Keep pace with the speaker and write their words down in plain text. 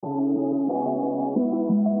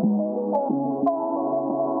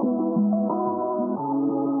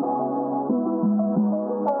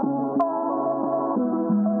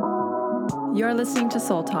You're listening to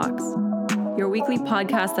Soul Talks, your weekly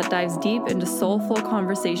podcast that dives deep into soulful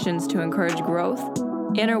conversations to encourage growth,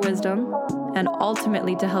 inner wisdom, and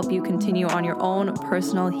ultimately to help you continue on your own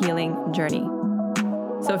personal healing journey.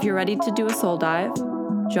 So if you're ready to do a soul dive,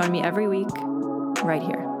 join me every week right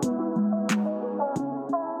here.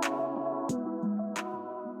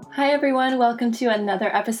 Hi everyone, welcome to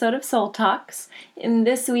another episode of Soul Talks. In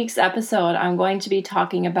this week's episode, I'm going to be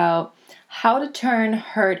talking about how to turn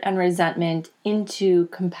hurt and resentment into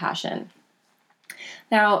compassion.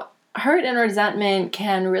 Now, hurt and resentment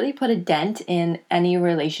can really put a dent in any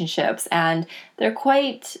relationships, and they're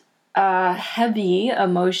quite heavy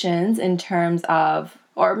emotions in terms of,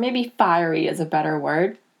 or maybe fiery is a better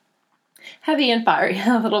word. Heavy and fiery,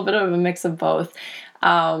 a little bit of a mix of both.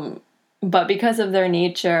 But because of their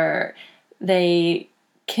nature, they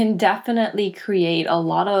can definitely create a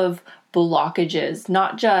lot of blockages,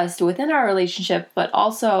 not just within our relationship, but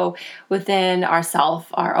also within ourself,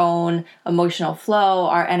 our own emotional flow,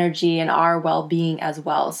 our energy, and our well-being as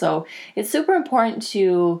well. So it's super important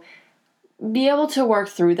to be able to work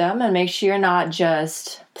through them and make sure you're not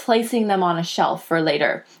just placing them on a shelf for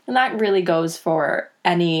later. And that really goes for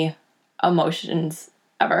any emotions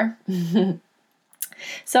ever.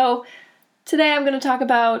 So today I'm going to talk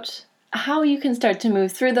about how you can start to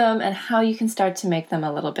move through them and how you can start to make them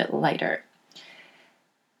a little bit lighter.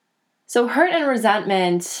 So hurt and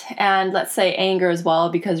resentment, and let's say anger as well,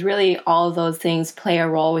 because really all of those things play a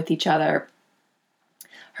role with each other.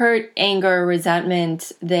 Hurt, anger,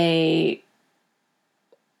 resentment, they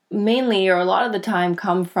mainly, or a lot of the time,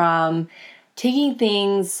 come from taking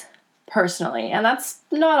things personally. And that's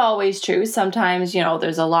not always true. Sometimes,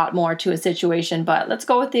 there's a lot more to a situation, but let's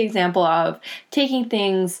go with the example of taking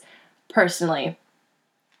things personally.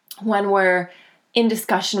 When we're in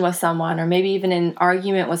discussion with someone, or maybe even in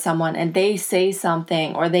argument with someone, and they say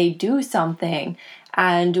something or they do something,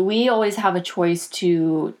 and we always have a choice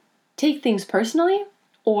to take things personally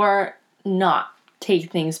or not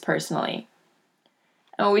take things personally.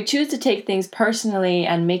 And when we choose to take things personally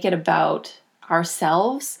and make it about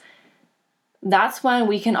ourselves, that's when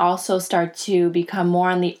we can also start to become more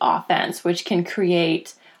on the offense, which can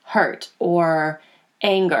create hurt or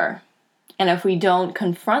anger. And if we don't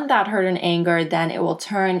confront that hurt and anger, then it will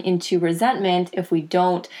turn into resentment if we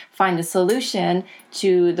don't find a solution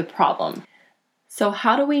to the problem. So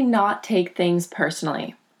how do we not take things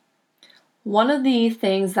personally? One of the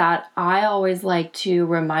things that I always like to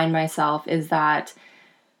remind myself is that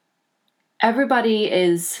everybody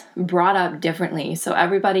is brought up differently. So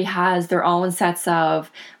everybody has their own sets of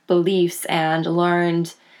beliefs and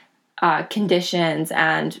learned conditions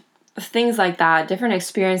and things like that, different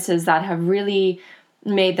experiences that have really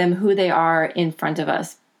made them who they are in front of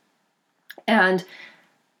us. And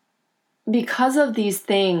because of these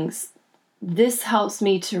things, this helps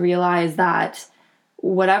me to realize that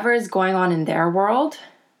whatever is going on in their world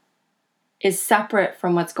is separate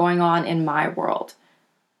from what's going on in my world.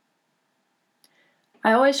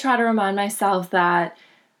 I always try to remind myself that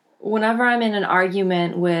whenever I'm in an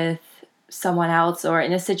argument with someone else or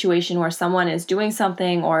in a situation where someone is doing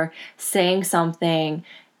something or saying something,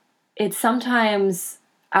 it's sometimes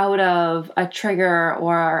out of a trigger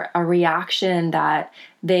or a reaction that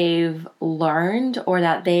they've learned or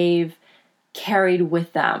that they've carried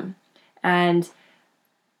with them. And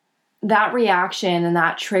that reaction and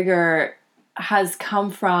that trigger has come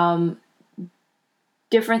from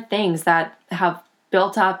different things that have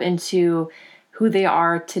built up into who they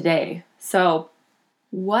are today. So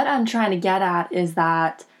what I'm trying to get at is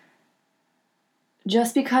that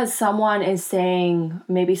just because someone is saying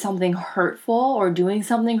maybe something hurtful or doing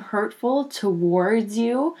something hurtful towards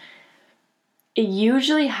you, it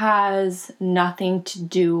usually has nothing to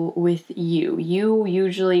do with you. You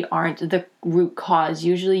usually aren't the root cause.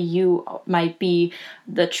 Usually you might be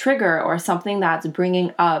the trigger or something that's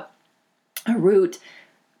bringing up a root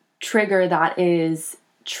trigger that is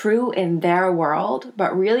true in their world,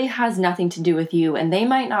 but really has nothing to do with you. And they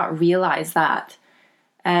might not realize that.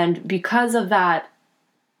 And because of that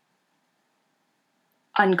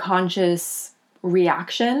unconscious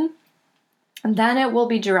reaction, then it will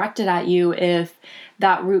be directed at you if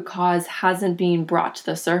that root cause hasn't been brought to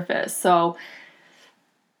the surface. So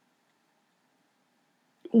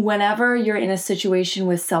whenever you're in a situation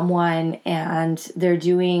with someone and they're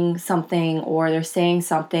doing something or they're saying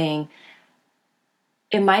something,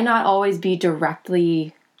 it might not always be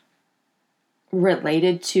directly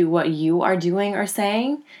related to what you are doing or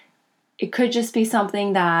saying. It could just be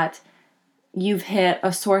something that you've hit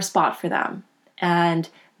a sore spot for them and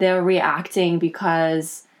they're reacting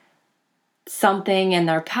because something in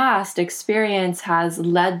their past experience has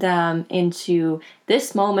led them into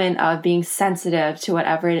this moment of being sensitive to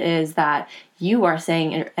whatever it is that you are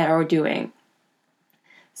saying or doing.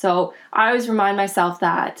 So I always remind myself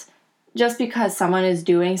that just because someone is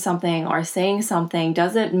doing something or saying something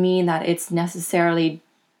doesn't mean that it's necessarily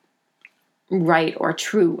right or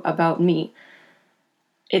true about me.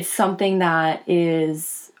 It's something that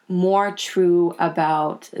is more true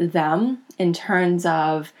about them in terms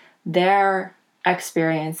of their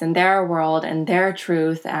experience and their world and their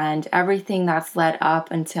truth and everything that's led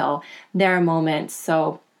up until their moment.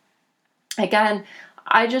 So again,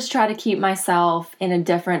 I just try to keep myself in a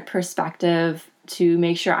different perspective to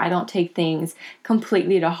make sure I don't take things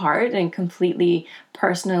completely to heart and completely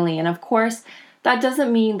personally. And of course, that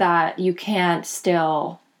doesn't mean that you can't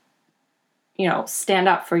still, stand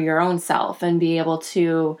up for your own self and be able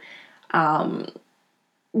to,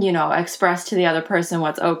 express to the other person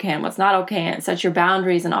what's okay and what's not okay and set your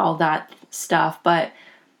boundaries and all that stuff. But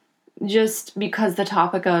just because the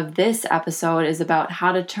topic of this episode is about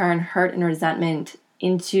how to turn hurt and resentment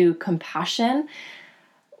into compassion,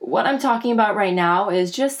 what I'm talking about right now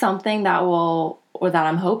is just something that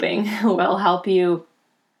I'm hoping will help you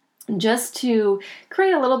just to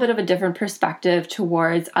create a little bit of a different perspective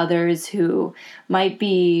towards others who might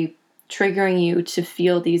be triggering you to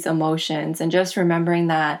feel these emotions, and just remembering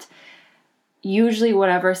that usually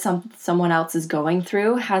whatever someone else is going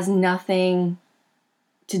through has nothing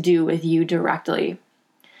to do with you directly.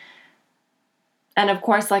 And of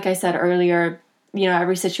course, like I said earlier,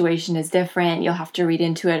 every situation is different. You'll have to read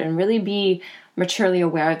into it and really be maturely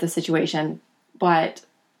aware of the situation. But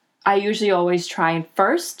I usually always try and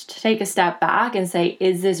first take a step back and say,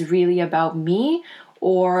 is this really about me,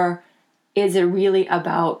 or is it really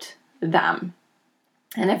about them?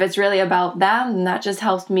 And if it's really about them, then that just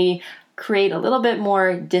helps me create a little bit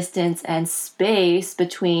more distance and space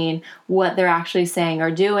between what they're actually saying or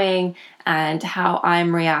doing and how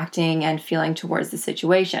I'm reacting and feeling towards the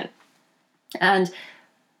situation. And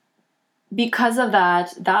because of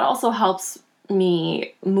that, that also helps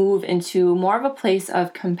me move into more of a place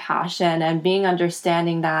of compassion and being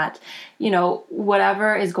understanding that,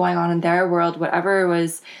 whatever is going on in their world, whatever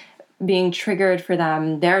was being triggered for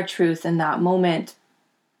them, their truth in that moment,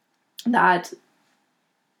 that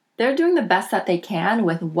they're doing the best that they can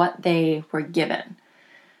with what they were given.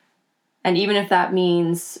 And even if that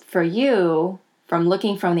means for you, from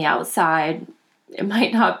looking from the outside, it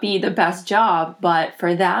might not be the best job, but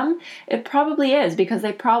for them, it probably is, because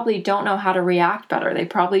they probably don't know how to react better. They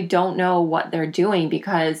probably don't know what they're doing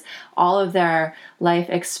because all of their life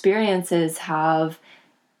experiences have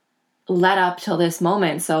led up till this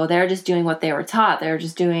moment. So they're just doing what they were taught. They're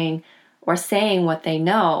just doing or saying what they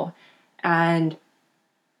know. And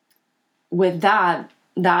with that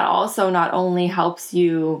also not only helps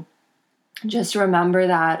you just remember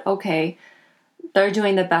that, okay, they're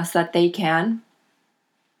doing the best that they can.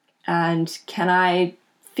 And can I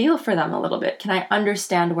feel for them a little bit? Can I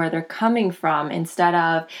understand where they're coming from instead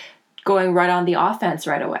of going right on the offense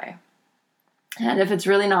right away? And if it's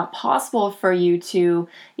really not possible for you to,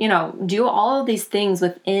 do all of these things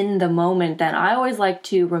within the moment, then I always like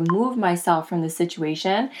to remove myself from the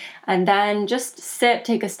situation and then just sit,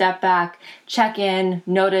 take a step back, check in,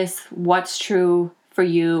 notice what's true for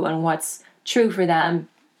you and what's true for them.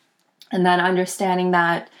 And then understanding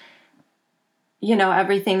that,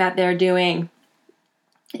 everything that they're doing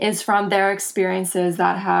is from their experiences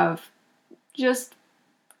that have just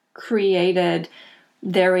created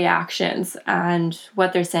their reactions and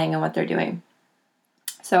what they're saying and what they're doing.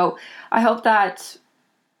 So I hope that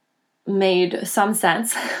made some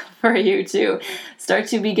sense for you to start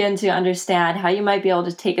to begin to understand how you might be able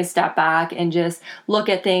to take a step back and just look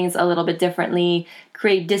at things a little bit differently,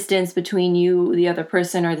 create distance between you, the other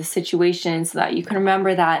person, or the situation, so that you can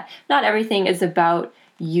remember that not everything is about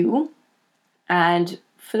you. And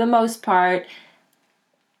for the most part,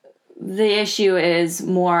 the issue is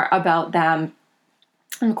more about them.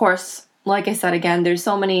 And of course, like I said, again, there's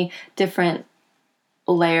so many different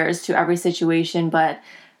layers to every situation, but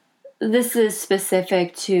this is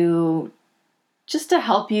specific to just to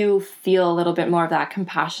help you feel a little bit more of that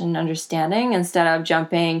compassion and understanding instead of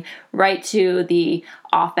jumping right to the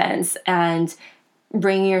offense and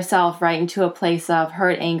bringing yourself right into a place of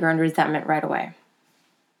hurt, anger, and resentment right away.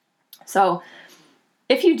 So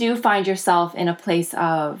if you do find yourself in a place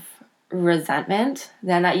of resentment,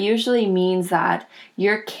 then that usually means that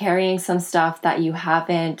you're carrying some stuff that you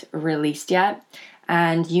haven't released yet.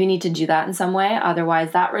 And you need to do that in some way.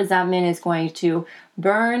 Otherwise, that resentment is going to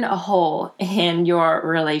burn a hole in your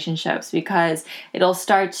relationships because it'll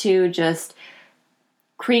start to just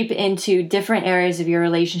creep into different areas of your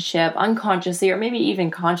relationship unconsciously or maybe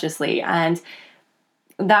even consciously. And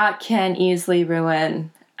that can easily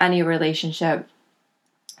ruin any relationship.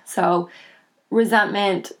 So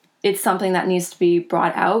resentment, it's something that needs to be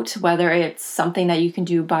brought out, whether it's something that you can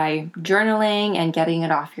do by journaling and getting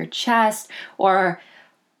it off your chest, or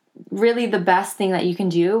really the best thing that you can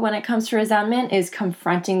do when it comes to resentment is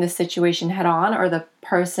confronting the situation head on or the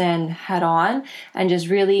person head on and just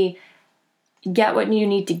really get what you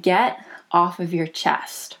need to get off of your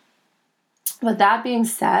chest. With that being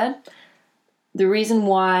said, the reason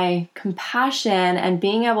why compassion and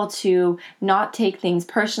being able to not take things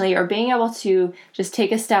personally or being able to just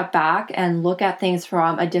take a step back and look at things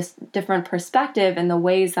from a different perspective in the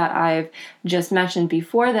ways that I've just mentioned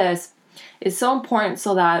before this is so important,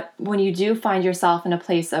 so that when you do find yourself in a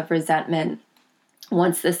place of resentment,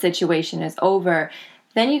 once the situation is over,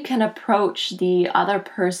 then you can approach the other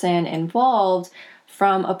person involved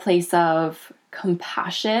from a place of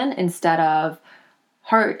compassion instead of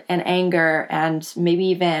hurt and anger and maybe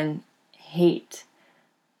even hate.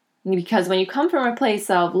 Because when you come from a place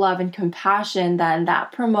of love and compassion, then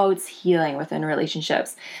that promotes healing within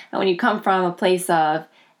relationships. And when you come from a place of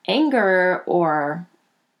anger or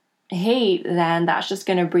hate, then that's just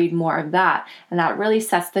going to breed more of that. And that really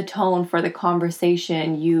sets the tone for the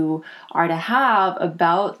conversation you are to have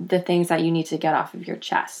about the things that you need to get off of your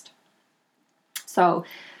chest. So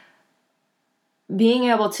being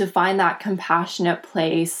able to find that compassionate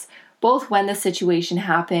place, both when the situation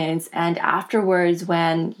happens and afterwards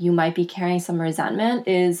when you might be carrying some resentment,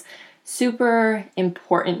 is super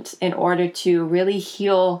important in order to really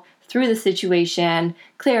heal through the situation,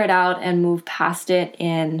 clear it out, and move past it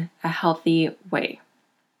in a healthy way.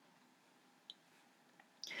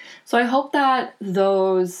 So I hope that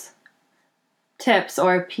those tips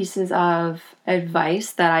or pieces of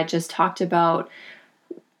advice that I just talked about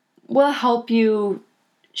will help you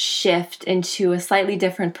shift into a slightly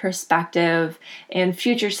different perspective in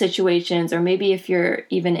future situations, or maybe if you're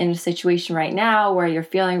even in a situation right now where you're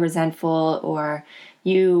feeling resentful or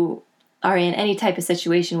you are in any type of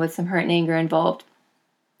situation with some hurt and anger involved,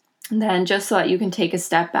 then just so that you can take a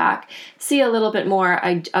step back, see a little bit more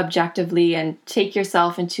objectively and take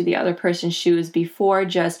yourself into the other person's shoes before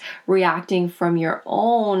just reacting from your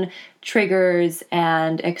own triggers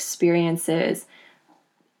and experiences,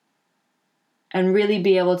 and really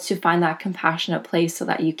be able to find that compassionate place so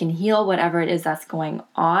that you can heal whatever it is that's going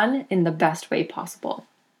on in the best way possible.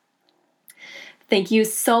 Thank you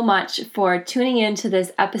so much for tuning in to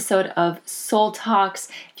this episode of Soul Talks.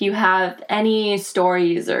 If you have any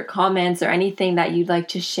stories or comments or anything that you'd like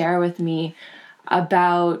to share with me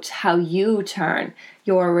about how you turn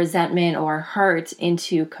your resentment or hurt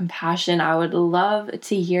into compassion, I would love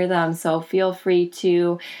to hear them. So feel free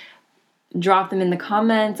to drop them in the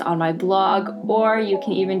comments on my blog, or you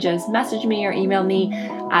can even just message me or email me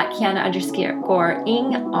at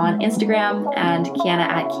Kiana_ing on Instagram and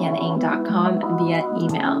Kiana@kianaing.com via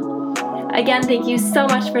email. Again, thank you so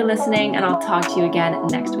much for listening, and I'll talk to you again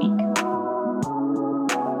next week.